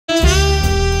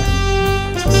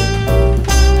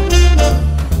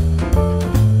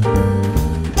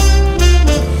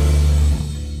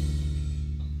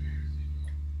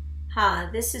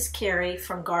this is Kerry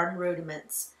from Garden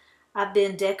Rudiments. I've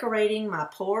been decorating my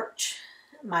porch,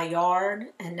 my yard,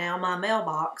 and now my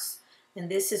mailbox, and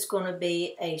this is going to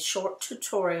be a short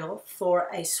tutorial for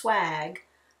a swag,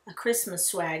 a Christmas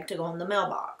swag to go on the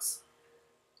mailbox.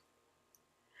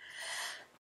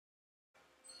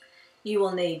 You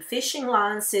will need fishing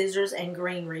line, scissors, and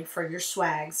greenery for your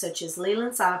swag, such as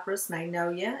Leland Cypress,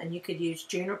 Magnolia, and you could use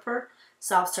juniper,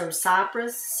 soft serve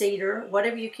cypress, cedar,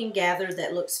 whatever you can gather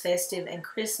that looks festive and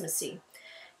Christmassy.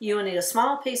 You will need a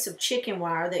small piece of chicken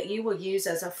wire that you will use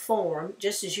as a form,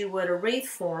 just as you would a wreath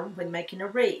form when making a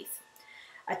wreath.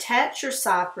 Attach your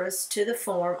cypress to the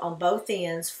form on both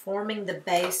ends, forming the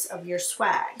base of your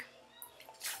swag.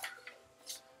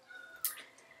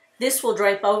 This will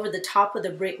drape over the top of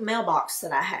the brick mailbox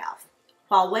that I have.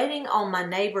 While waiting on my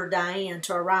neighbor Diane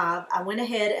to arrive, I went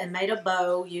ahead and made a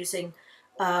bow using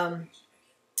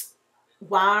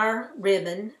wire,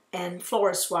 ribbon, and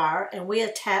florist wire, and we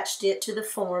attached it to the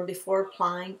form before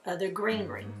applying other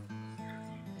greenery.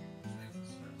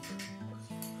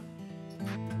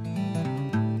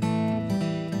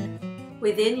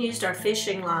 We then used our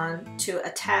fishing line to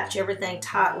attach everything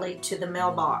tightly to the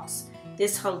mailbox.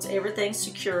 This holds everything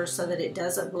secure so that it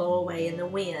doesn't blow away in the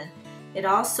wind. It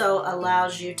also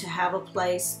allows you to have a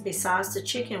place besides the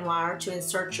chicken wire to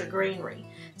insert your greenery.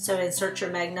 So insert your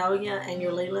Magnolia and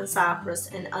your Leland Cypress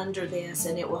and under this,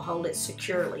 and it will hold it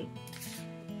securely.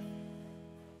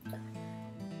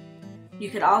 You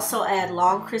could also add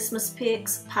long Christmas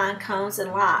picks, pine cones,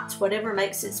 and lights, whatever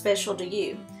makes it special to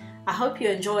you. I hope you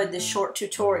enjoyed this short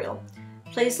tutorial.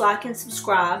 Please like and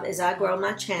subscribe as I grow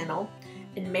my channel.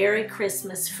 And Merry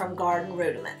Christmas from Garden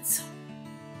Rudiments.